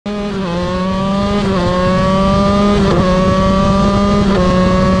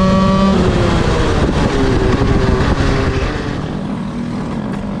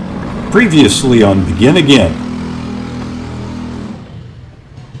Previously on Begin Again.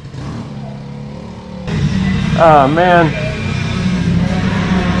 Oh man,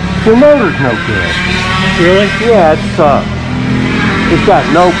 your motor's no good. Really? Yeah, it sucks. It's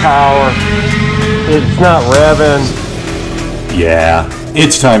got no power. It's not revving. Yeah,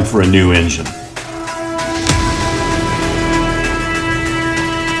 it's time for a new engine.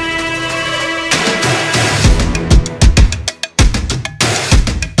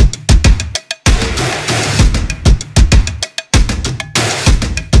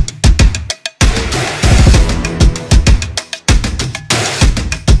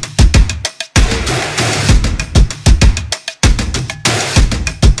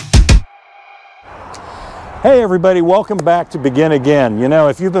 Hey everybody, welcome back to Begin Again. You know,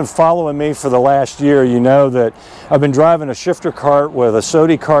 if you've been following me for the last year, you know that I've been driving a shifter cart with a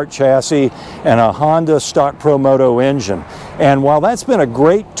Kart chassis and a Honda stock ProMoto engine. And while that's been a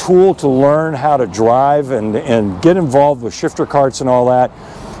great tool to learn how to drive and get involved with shifter carts and all that,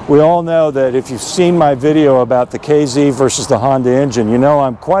 we all know that if you've seen my video about the KZ versus the Honda engine, you know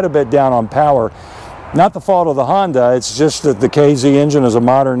I'm quite a bit down on power. Not the fault of the Honda, it's just that the KZ engine is a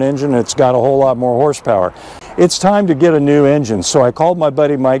modern engine. It's got a whole lot more horsepower. It's time to get a new engine. So I called my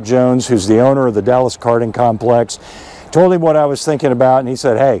buddy Mike Jones, who's the owner of the Dallas Karting Complex, told him what I was thinking about, and he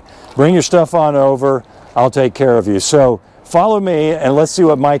said, hey, bring your stuff on over, I'll take care of you. So follow me and let's see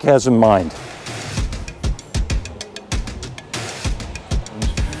what Mike has in mind.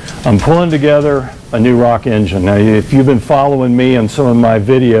 I'm pulling together a new ROK engine. Now, if you've been following me on some of my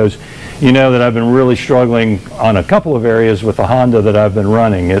videos, you know that I've been really struggling on a couple of areas with the Honda that I've been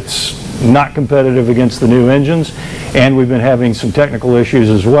running. It's not competitive against the new engines, and we've been having some technical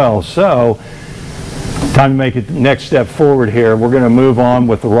issues as well. So, time to make a next step forward here. We're going to move on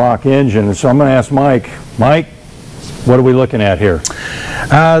with the ROK engine. And so I'm going to ask Mike, what are we looking at here?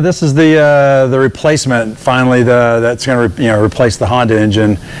 This is the replacement, finally, that's going to replace the Honda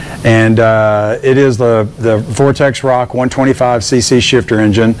engine, and it is the Vortex ROK 125cc shifter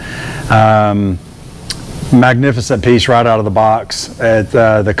engine. Magnificent piece right out of the box.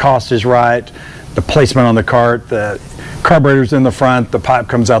 The cost is right, the placement on the cart, the carburetor's in the front, the pipe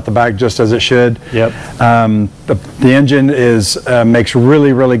comes out the back just as it should. Yep. The engine makes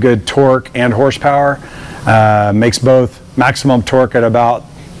really good torque and horsepower. Makes both maximum torque at about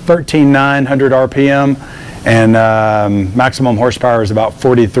 13,900 RPM and maximum horsepower is about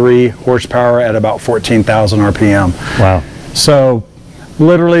 43 horsepower at about 14,000 RPM. Wow. So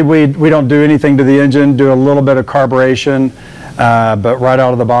literally we don't do anything to the engine, do a little bit of carburation, but right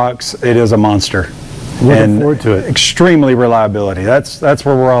out of the box it is a monster. Looking forward to it. Extremely reliability. That's what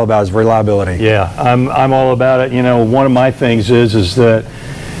we're all about, is reliability. Yeah, I'm all about it. You know, one of my things is that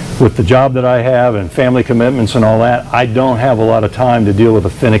with the job that I have and family commitments and all that, I don't have a lot of time to deal with a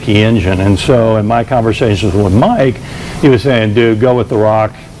finicky engine. And so in my conversations with Mike, he was saying, dude, go with the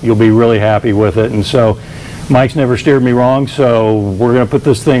ROK. You'll be really happy with it. And so Mike's never steered me wrong, so we're going to put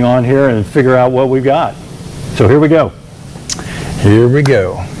this thing on here and figure out what we've got. So here we go. Here we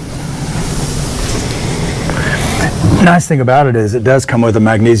go. Nice thing about it is it does come with a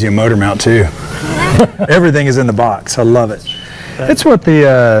magnesium motor mount too. Everything is in the box. I love it. It's what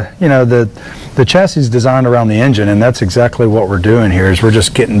the chassis is designed around the engine, and that's exactly what we're doing here. Is we're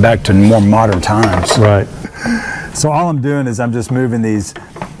just getting back to more modern times. Right. So all I'm doing is I'm just moving these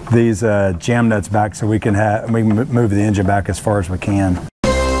jam nuts back so we can move the engine back as far as we can.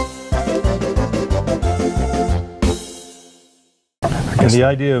 And the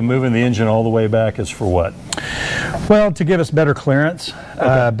idea of moving the engine all the way back is for what? Well, to give us better clearance,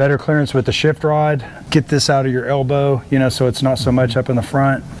 better clearance with the shift rod. Get this out of your elbow, you know, so it's not so much up in the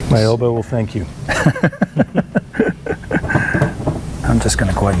front. My elbow will thank you. I'm just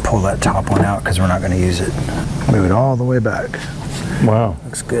going to go ahead and pull that top one out because we're not going to use it. Move it all the way back. Wow.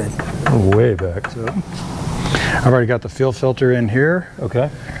 Looks good. Way back. So, I've already got the fuel filter in here. Okay.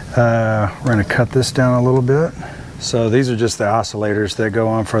 We're going to cut this down a little bit. So these are just the oscillators that go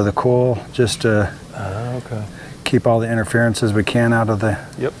on for the coil, just to keep all the interferences we can out of the...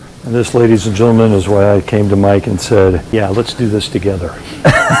 Yep. And this, ladies and gentlemen, is why I came to Mike and said, yeah, let's do this together.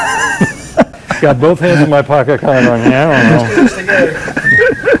 Got both hands in my pocket kind of going, I don't know. Let's do this together.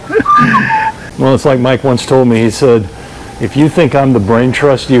 Well, it's like Mike once told me, he said, if you think I'm the brain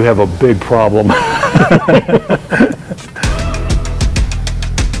trust, you have a big problem.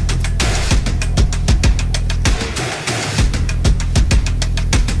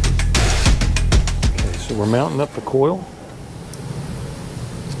 We're mounting up the coil.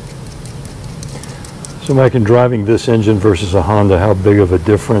 So Mike, in driving this engine versus a Honda, how big of a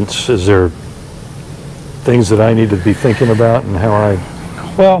difference? Is there things that I need to be thinking about and how I...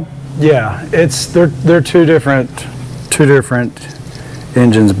 Well, Yeah, they're two different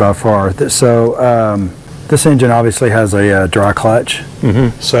engines by far. So this engine obviously has a dry clutch.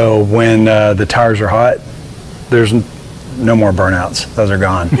 Mm-hmm. So when the tires are hot, there's no more burnouts. Those are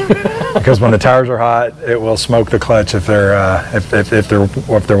gone. Because when the tires are hot, it will smoke the clutch if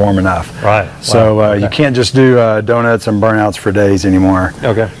they're warm enough. Right. So Wow. Okay. you can't just do donuts and burnouts for days anymore.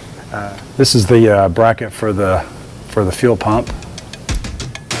 Okay. This is the bracket for the fuel pump.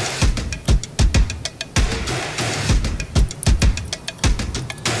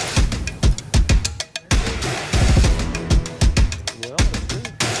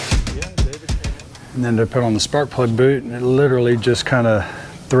 And then to put on the spark plug boot, and it literally just kind of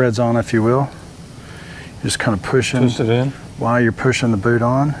threads on, if you will. Just kind of pushing Twist it in. while you're pushing the boot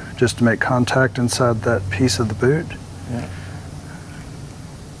on, just to make contact inside that piece of the boot. Yeah.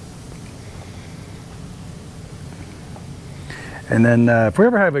 And then if we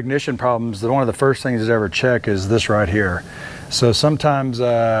ever have ignition problems, one of the first things to ever check is this right here. So sometimes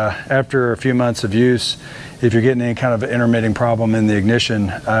after a few months of use, if you're getting any kind of intermitting problem in the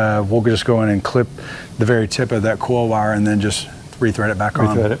ignition, we'll just go in and clip the very tip of that coil wire and then just rethread it back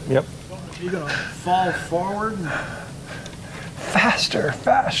on. Rethread it, yep. You're going to fall forward? Faster,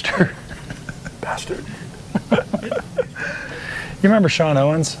 faster. Bastard. You remember Sean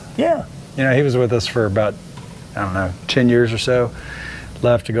Owens? Yeah. You know, he was with us for about, I don't know, 10 years or so.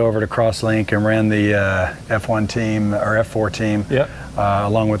 Left to go over to Crosslink and ran the F1 team or F4 team, yep.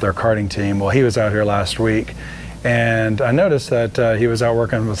 Along with our karting team. Well, he was out here last week, and I noticed that he was out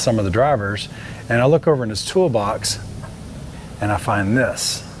working with some of the drivers, and I look over in his toolbox and I find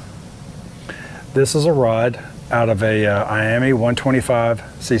this. This is a rod out of a Miami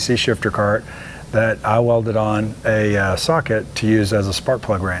 125cc shifter cart that I welded on a socket to use as a spark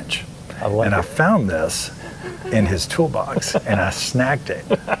plug wrench. I found this in his toolbox and I snagged it.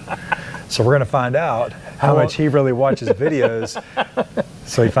 So we're going to find out how much he really watches videos,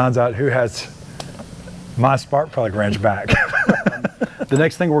 so he finds out who has my spark plug wrench back. The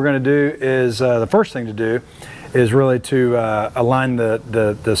next thing we're going to do is, the first thing to do is really to align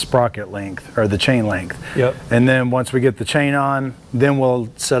the sprocket length, or the chain length. Yep. And then once we get the chain on, then we'll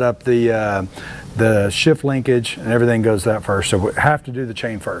set up the shift linkage, and everything goes that first. So we have to do the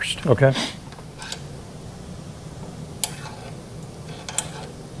chain first. Okay.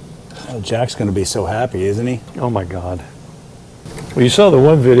 Oh, Jack's going to be so happy, isn't he? Oh my God. Well, you saw the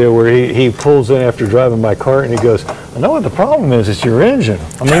one video where he pulls in after driving my cart and he goes, I know what the problem is, it's your engine.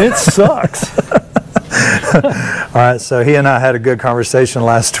 I mean, it sucks. All right, so he and I had a good conversation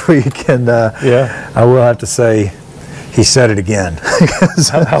last week, and yeah. I will have to say, he said it again.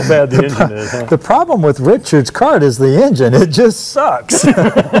 how bad the engine is, huh? The problem with Richard's cart is the engine. It just sucks.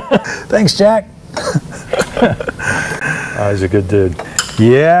 Thanks, Jack. Oh, he's a good dude.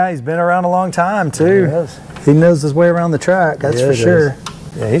 Yeah, he's been around a long time, too. He has. He knows his way around the track, that's for sure.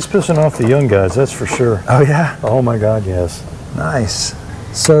 Yeah, he's pissing off the young guys, that's for sure. Oh, yeah? Oh, my God, yes. Nice.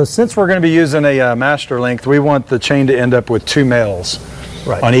 So since we're going to be using a master length, we want the chain to end up with 2 males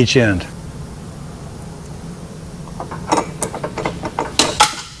on each end.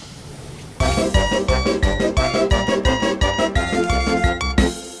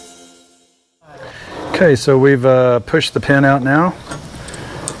 Okay, so we've pushed the pin out now.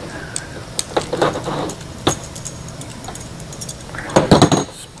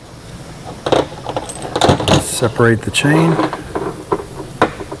 Separate the chain.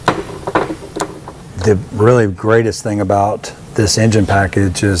 The really greatest thing about this engine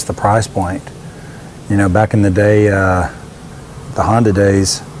package is the price point. You know, back in the day, the Honda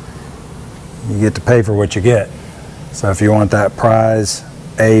days, you get to pay for what you get. So if you want that prize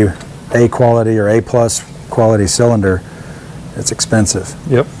A quality or A plus quality cylinder, it's expensive.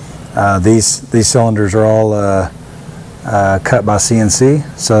 Yep. These cylinders are all cut by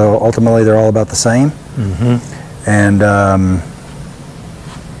CNC, so ultimately they're all about the same. Mm-hmm. And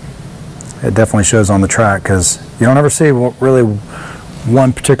it definitely shows on the track, because you don't ever see really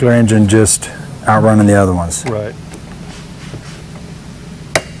one particular engine just outrunning the other ones. Right.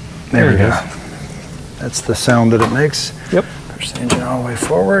 There we go. That's the sound that it makes. Yep. Push the engine all the way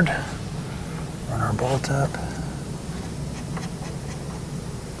forward. Run our bolt up.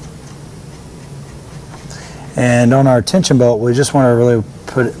 And on our tension belt, we just want to really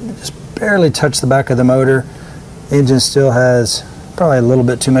put it, just barely touch the back of the motor. Engine still has probably a little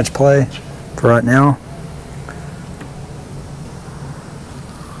bit too much play for right now.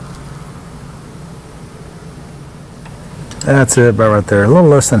 That's it, about right there. A little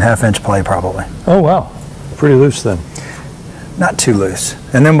less than ½ inch play, probably. Oh, wow. Pretty loose then. not too loose.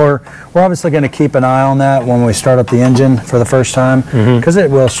 And then we're obviously going to keep an eye on that when we start up the engine for the first time, because it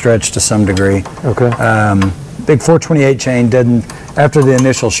will stretch to some degree. Okay. Big 428 chain didn't, after the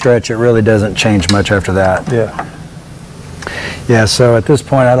initial stretch, it really doesn't change much after that. Yeah. Yeah, so at this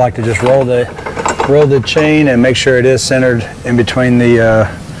point I'd like to just roll the chain and make sure it is centered in between the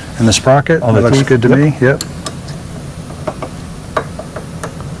and the sprocket. That looks good to me. Yep.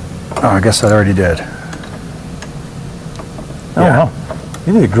 Oh, I guess I already did. Oh, yeah. Wow.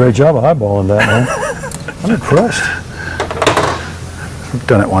 You did a great job of eyeballing that, man. I'm impressed. I've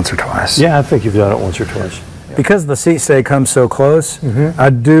done it once or twice. Yeah, I think you've done it once or twice. Yeah. Because the seat stay comes so close,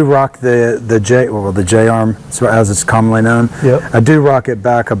 I do rock the J arm, as it's commonly known. Yep. I do rock it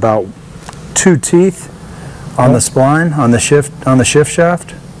back about 2 teeth on the spline, on the shift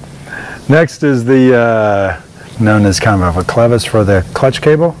shaft. Next is the known as kind of a clevis for the clutch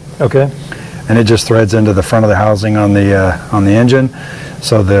cable. Okay. And it just threads into the front of the housing on the engine.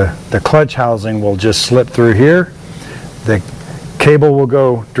 So the clutch housing will just slip through here. The cable will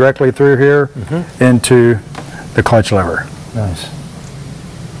go directly through here into the clutch lever. Nice.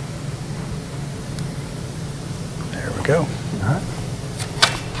 There we go.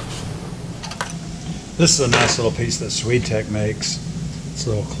 This is a nice little piece that SwedeTech makes. It's a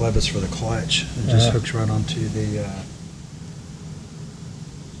little clevis for the clutch. It just hooks right onto the...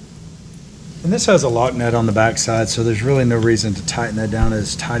 And this has a lock nut on the back side, so there's really no reason to tighten that down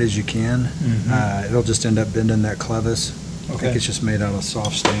as tight as you can. It'll just end up bending that clevis. I think it's just made out of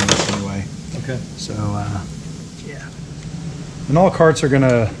soft stainless anyway. Okay. So, yeah. And all carts are going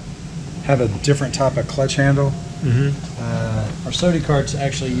to have a different type of clutch handle. Our Sodi carts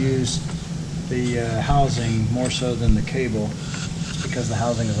actually use the housing more so than the cable, because the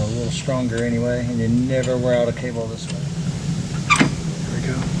housing is a little stronger anyway, and you never wear out a cable this way. There we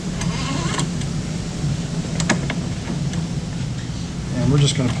go. And we're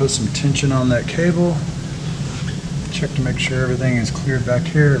just going to put some tension on that cable. Check to make sure everything is cleared back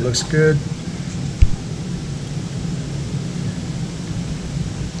here. It looks good.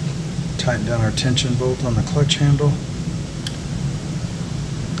 Tighten down our tension bolt on the clutch handle.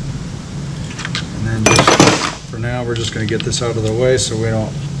 And then just, for now, we're just going to get this out of the way so we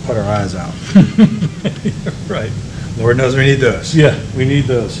don't put our eyes out. Right. Lord knows we need those. Yeah, we need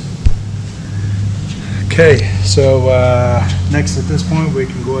those. Okay, so next at this point we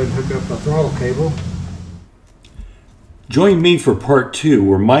can go ahead and hook up the throttle cable. Join me for part 2,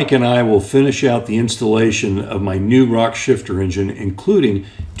 where Mike and I will finish out the installation of my new ROK shifter engine, including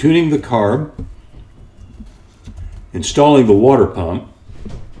tuning the carb, installing the water pump,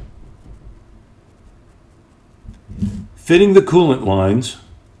 fitting the coolant lines,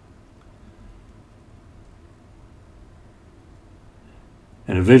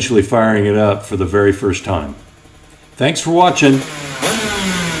 and eventually firing it up for the very first time. Thanks for watching.